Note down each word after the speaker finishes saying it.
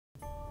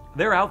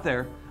They're out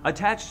there,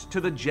 attached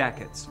to the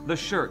jackets, the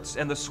shirts,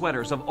 and the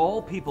sweaters of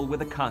all people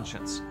with a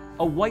conscience.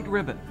 A white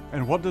ribbon.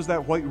 And what does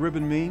that white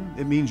ribbon mean?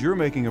 It means you're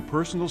making a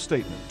personal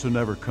statement to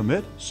never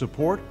commit,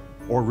 support,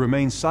 or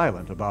remain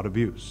silent about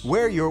abuse.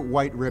 Wear your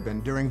white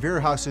ribbon during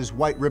Vera House's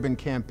White Ribbon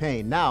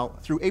campaign now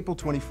through April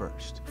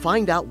 21st.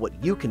 Find out what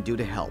you can do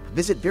to help.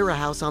 Visit Vera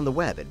House on the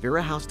web at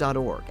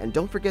verahouse.org, and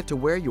don't forget to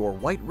wear your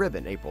white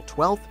ribbon April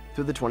 12th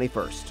through the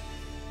 21st.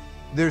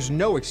 There's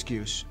no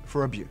excuse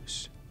for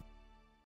abuse.